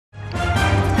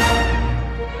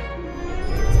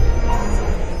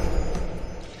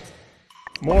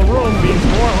More room means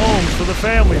more homes for the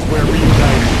families we're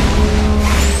reuniting.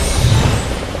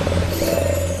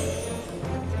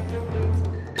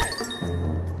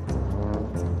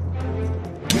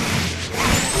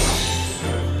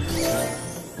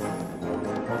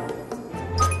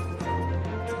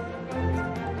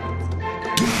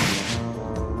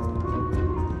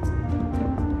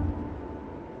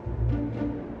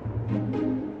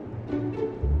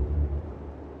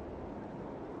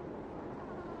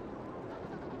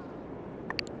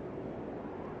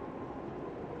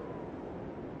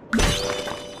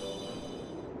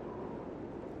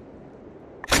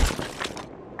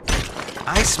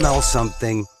 I smell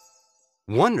something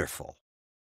wonderful.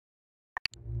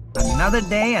 Another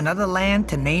day, another land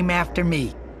to name after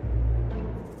me.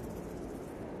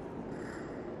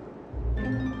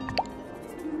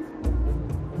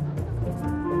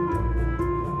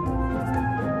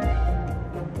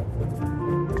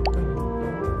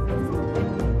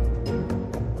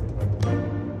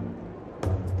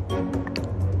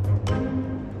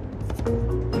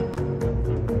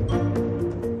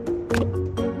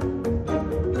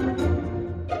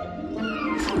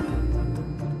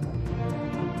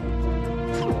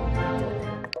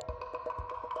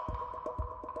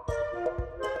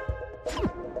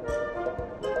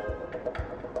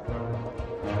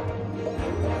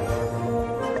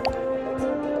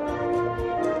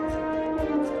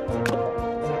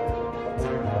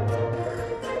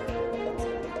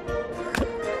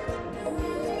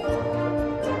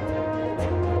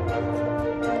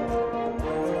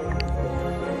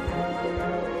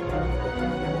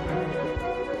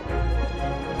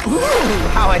 Ooh,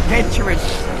 how adventurous!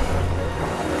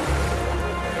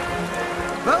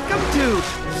 Welcome to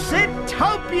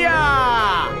Sitopia!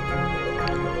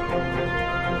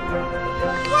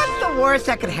 What's the worst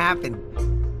that could happen?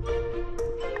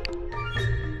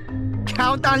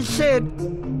 Count on Sid.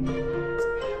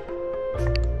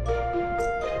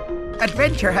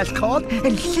 Adventure has called,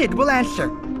 and Sid will answer.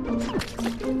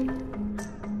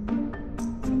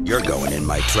 You're going in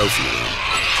my trophy room.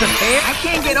 I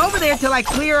can't get over there till I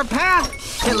clear a path,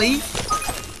 silly.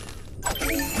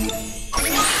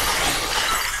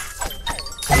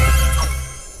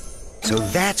 So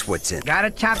that's what's in.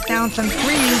 Gotta chop down some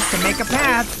trees to make a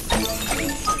path.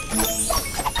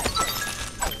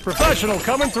 Professional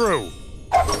coming through.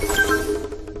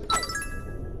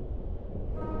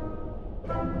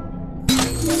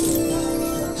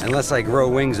 Unless I grow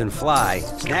wings and fly,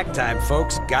 snack time,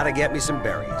 folks. Gotta get me some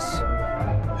berries.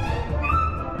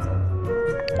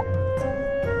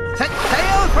 Set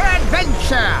sail for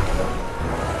adventure!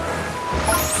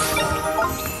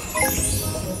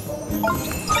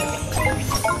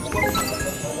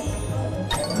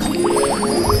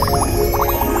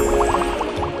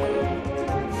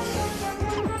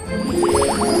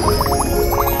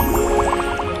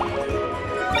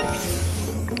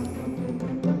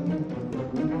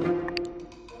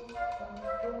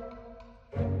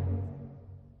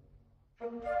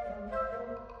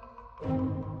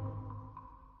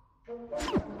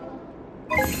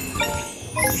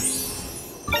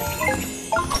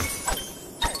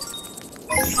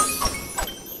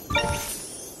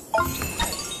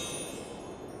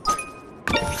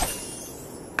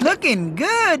 Looking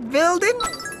good, building.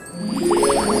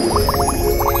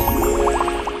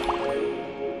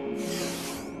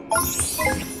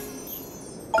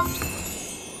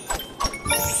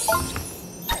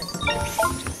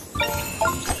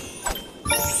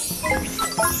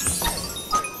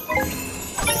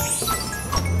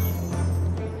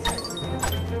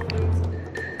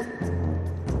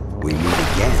 We meet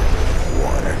again,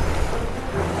 water.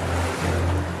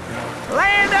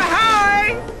 Land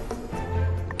ahoy!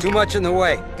 Too much in the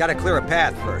way. Gotta clear a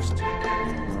path first.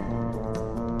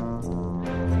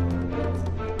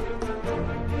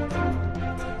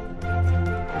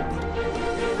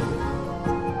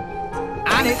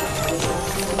 On it.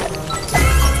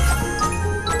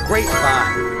 Great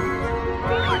find.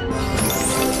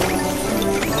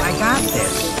 I got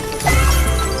this.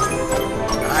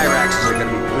 Hyraxes are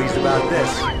gonna be pleased about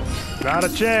this. Not a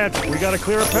chance. We gotta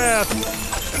clear a path.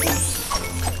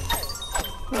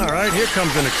 All right, here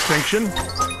comes an extinction.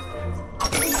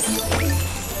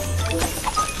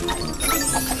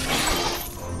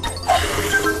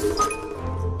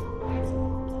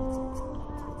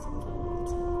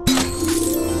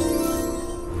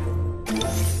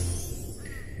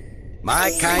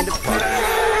 My kind of party.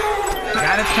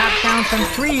 Gotta chop down some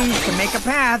trees to make a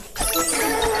path.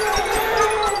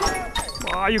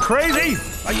 Are you crazy?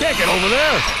 I can't get over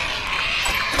there.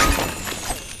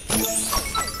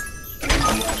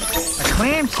 A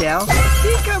clamshell?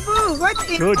 Peekaboo, what's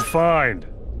in... Good find.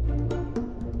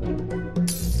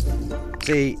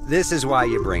 See, this is why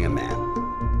you bring a map.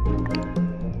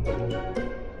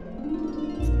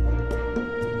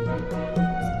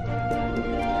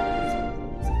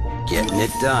 Getting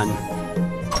it done.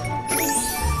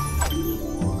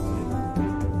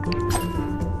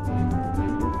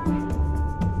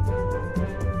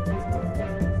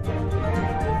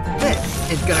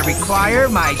 This is gonna require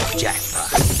my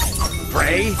Jackpot.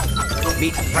 Prey,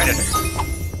 meet predator.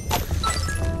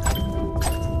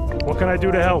 What can I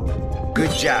do to help?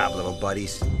 Good job, little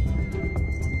buddies.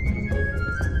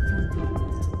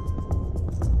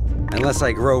 Unless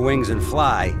I grow wings and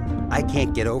fly, I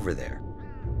can't get over there.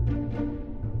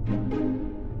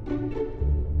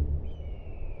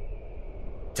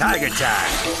 Tiger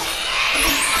time!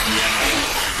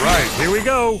 Right, here we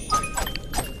go.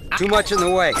 Too much in the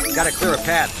way. Gotta clear a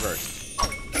path first.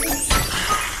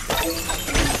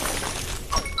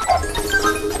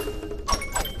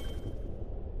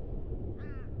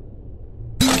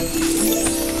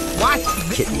 watch.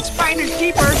 Kittens. Finders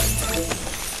keepers.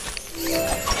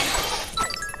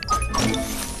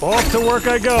 Off to work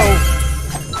I go.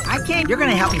 I can't. You're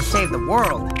gonna help me save the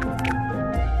world.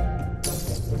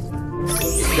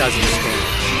 It doesn't stand.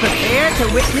 Prepare to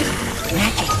witness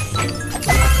magic.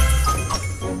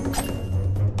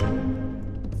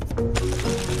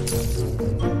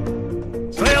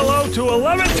 Say hello to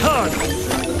 11 tons.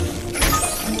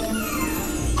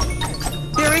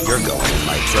 You're going in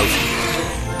my trophy.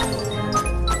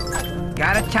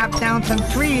 Gotta chop down some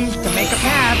trees to make a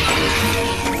path.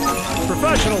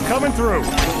 Professional coming through.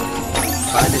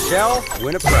 Find a shell,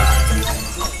 win a prize.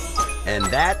 And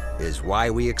that is why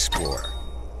we explore.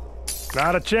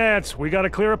 Not a chance. We gotta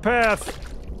clear a path.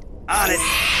 On it!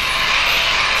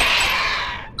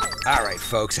 All right,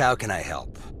 folks, how can I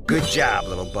help? Good job,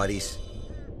 little buddies.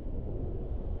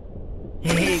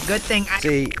 Hey, good thing I...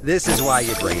 See, this is why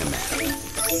you bring a map.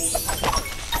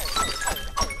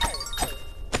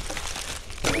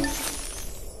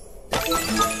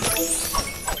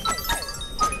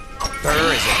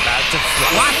 Burr is about to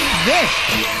fly. Watch this!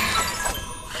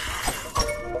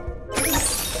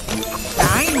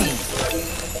 Tiny!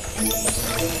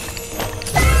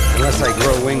 Unless I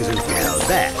grow wings and now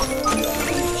that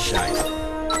shiny.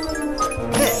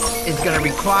 This is gonna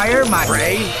require my...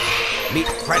 Prey, meet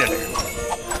predator.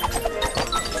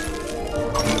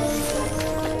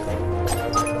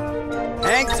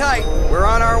 Hang tight, we're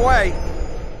on our way.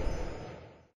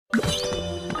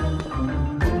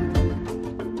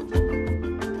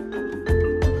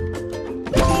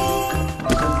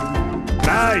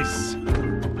 Nice.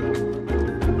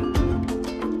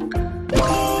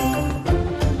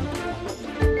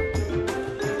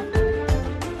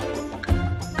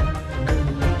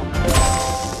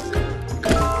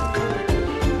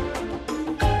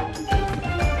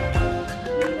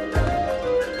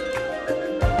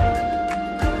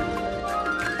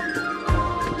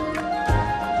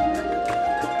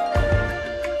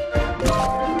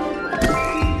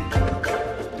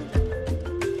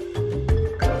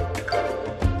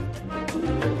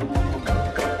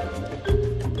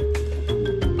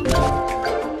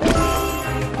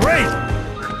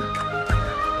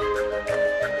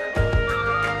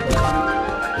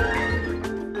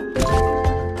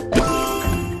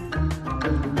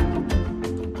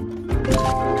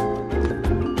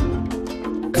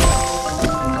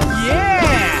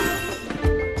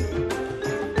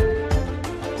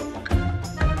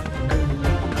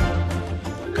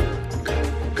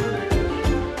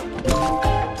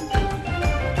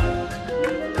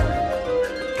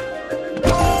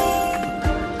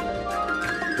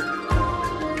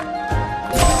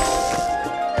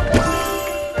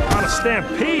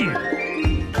 Stampede!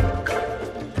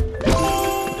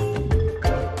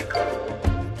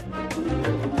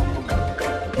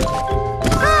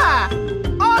 Ah!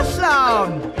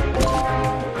 Awesome!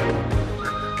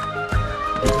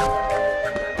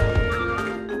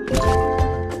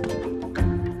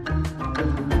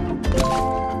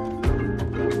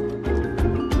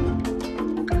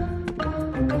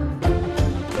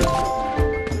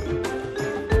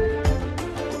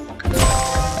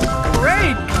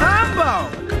 Great combo!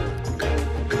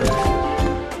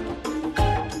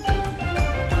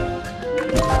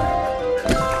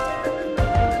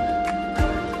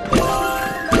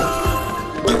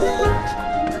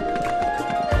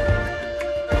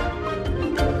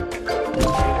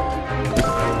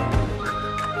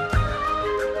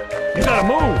 You gotta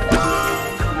move.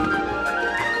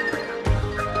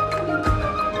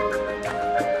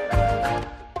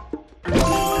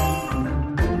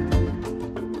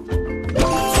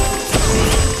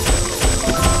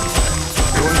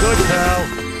 Doing good, pal.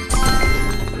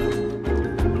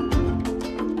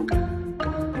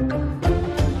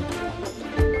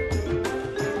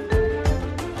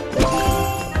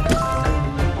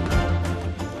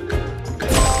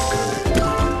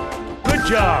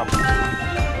 job.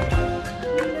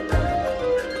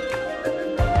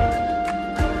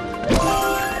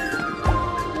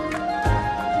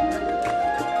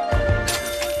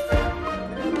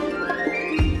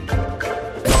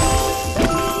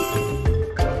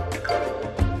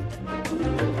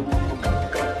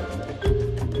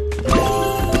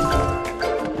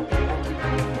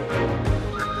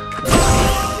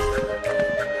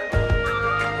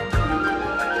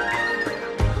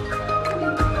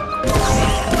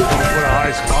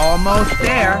 Almost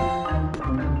there.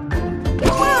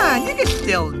 Come on, you can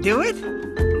still do it.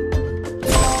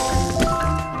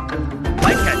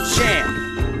 Like a champ.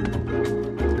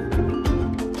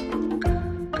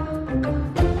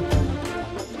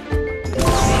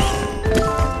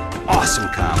 Awesome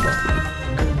combo.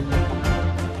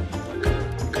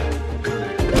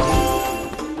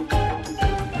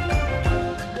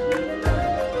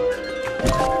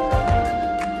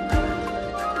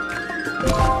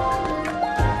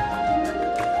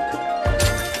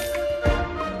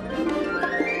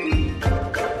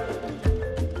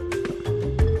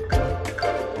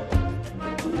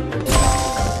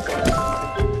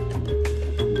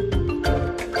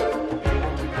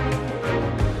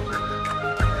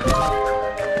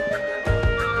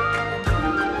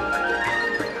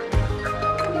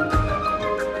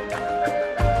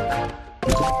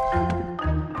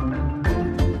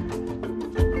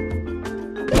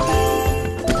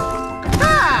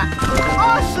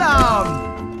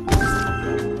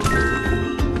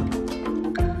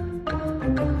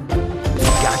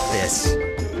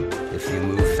 If you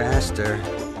move faster.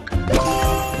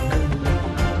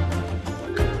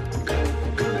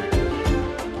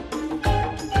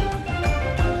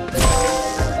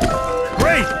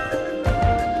 Great!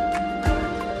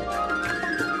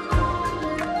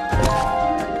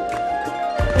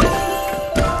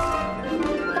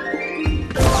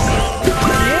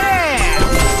 Yeah!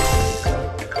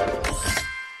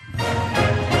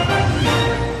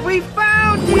 We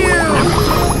found you!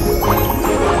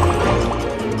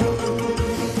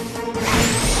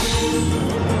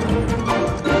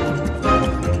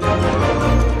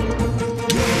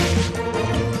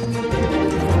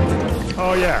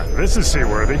 Oh yeah, this is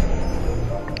seaworthy.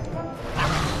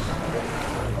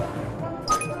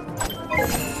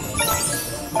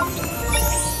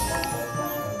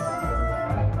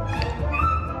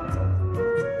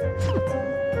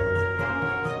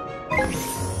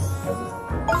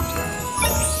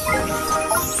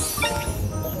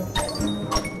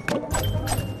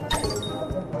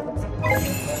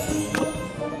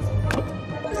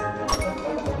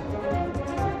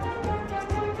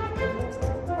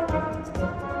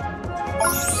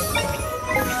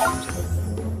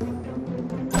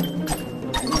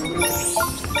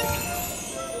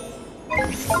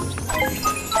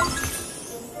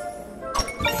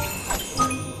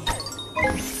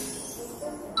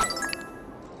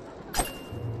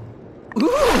 Ooh,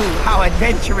 how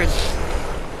adventurous!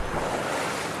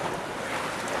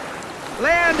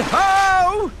 Land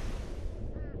ho!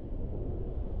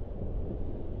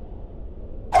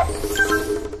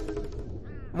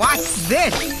 What's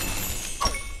this?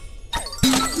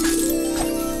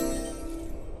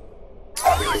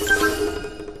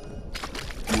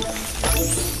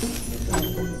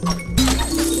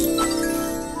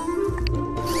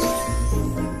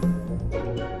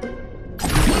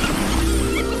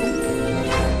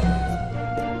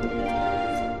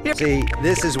 See,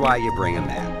 this is why you bring a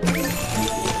map.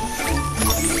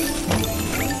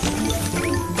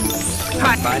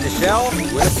 Find a shell,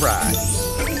 win a prize.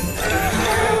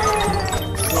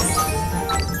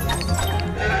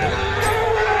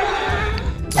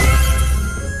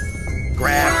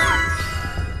 Grab.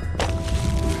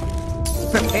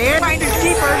 Prepare, finders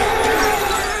keepers.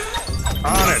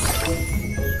 On it.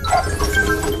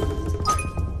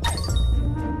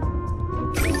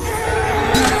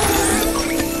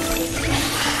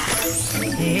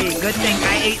 Hey, good thing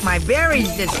I ate my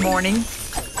berries this morning.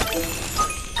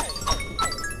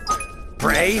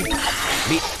 Prey,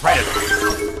 meet predator.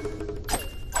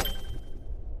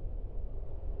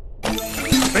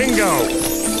 Bingo!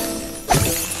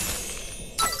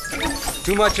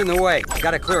 Too much in the way.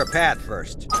 Gotta clear a path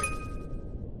first.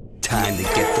 Time to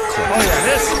get the clothes. Oh yeah,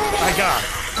 this I got.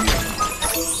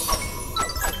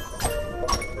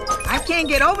 I can't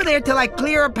get over there till I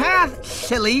clear a path,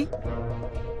 silly.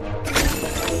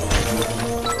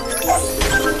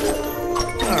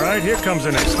 All right, here comes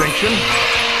an extinction.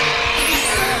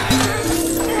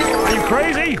 Are you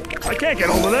crazy? I can't get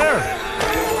over there.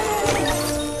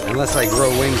 Unless I grow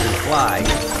wings and fly,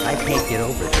 I can't get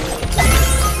over there.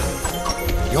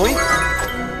 Yoink!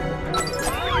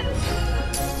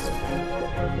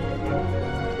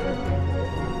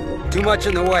 Too much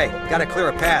in the way. Gotta clear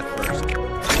a path first.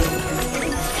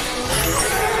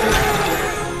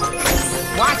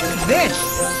 What's this?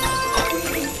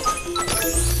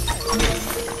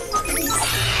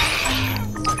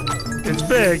 It's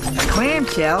big. A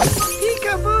clamshell?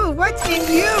 Peekaboo, what's in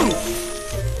you?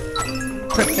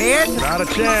 Prepared? Not a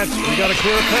chance. We gotta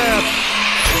clear a path.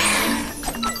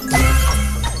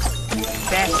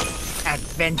 Best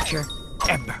adventure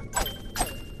ever.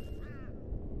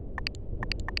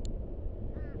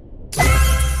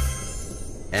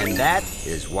 And that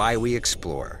is why we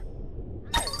explore.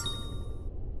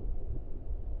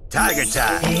 Tiger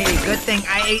time! Hey, good thing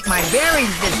I ate my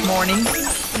berries this morning.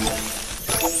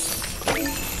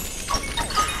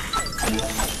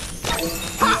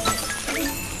 Ha!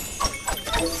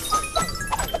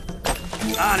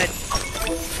 On it!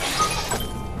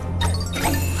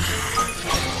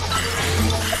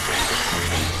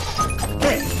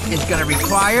 This is gonna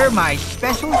require my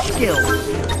special skills.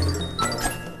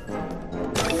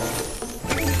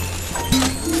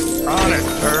 On it!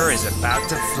 Fur is about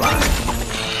to fly.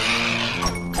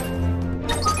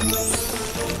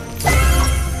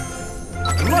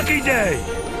 Lucky day.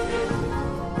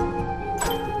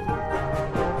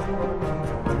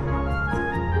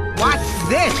 What's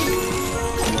this?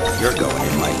 You're going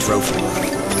in my trophy room.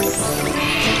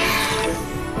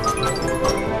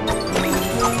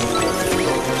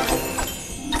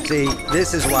 See,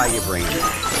 this is why you bring it.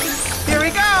 Here we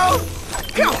go!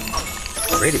 Go!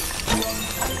 Pretty.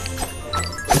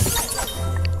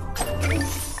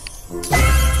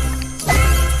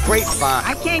 Great find.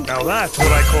 I can't... Now that's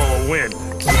what I call a win.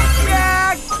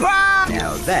 Jackpot!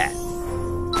 Now that,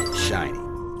 shiny.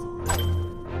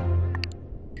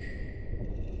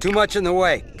 Too much in the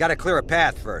way. Gotta clear a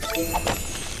path first.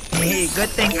 Hey, good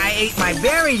thing I ate my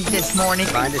berries this morning.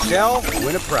 Find a shell,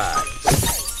 win a prize.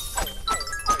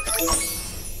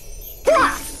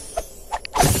 Wah!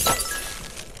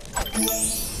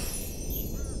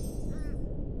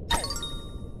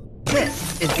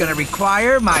 This is gonna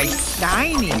require my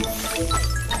shiny.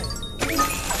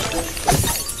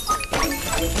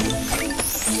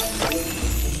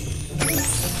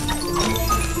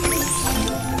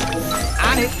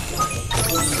 On it.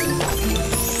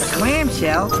 A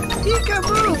clamshell?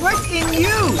 Peekaboo, what's in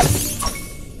you?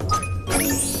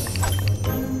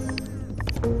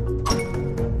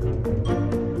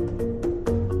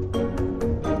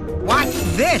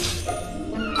 What's this?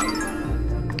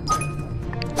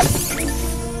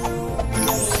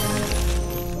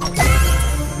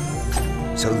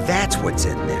 So that's what's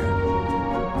in there.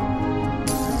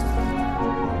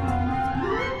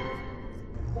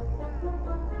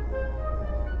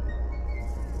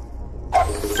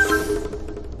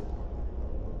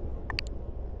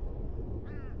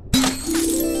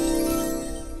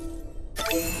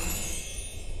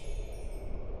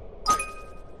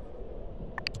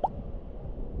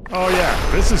 Oh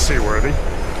yeah, this is seaworthy.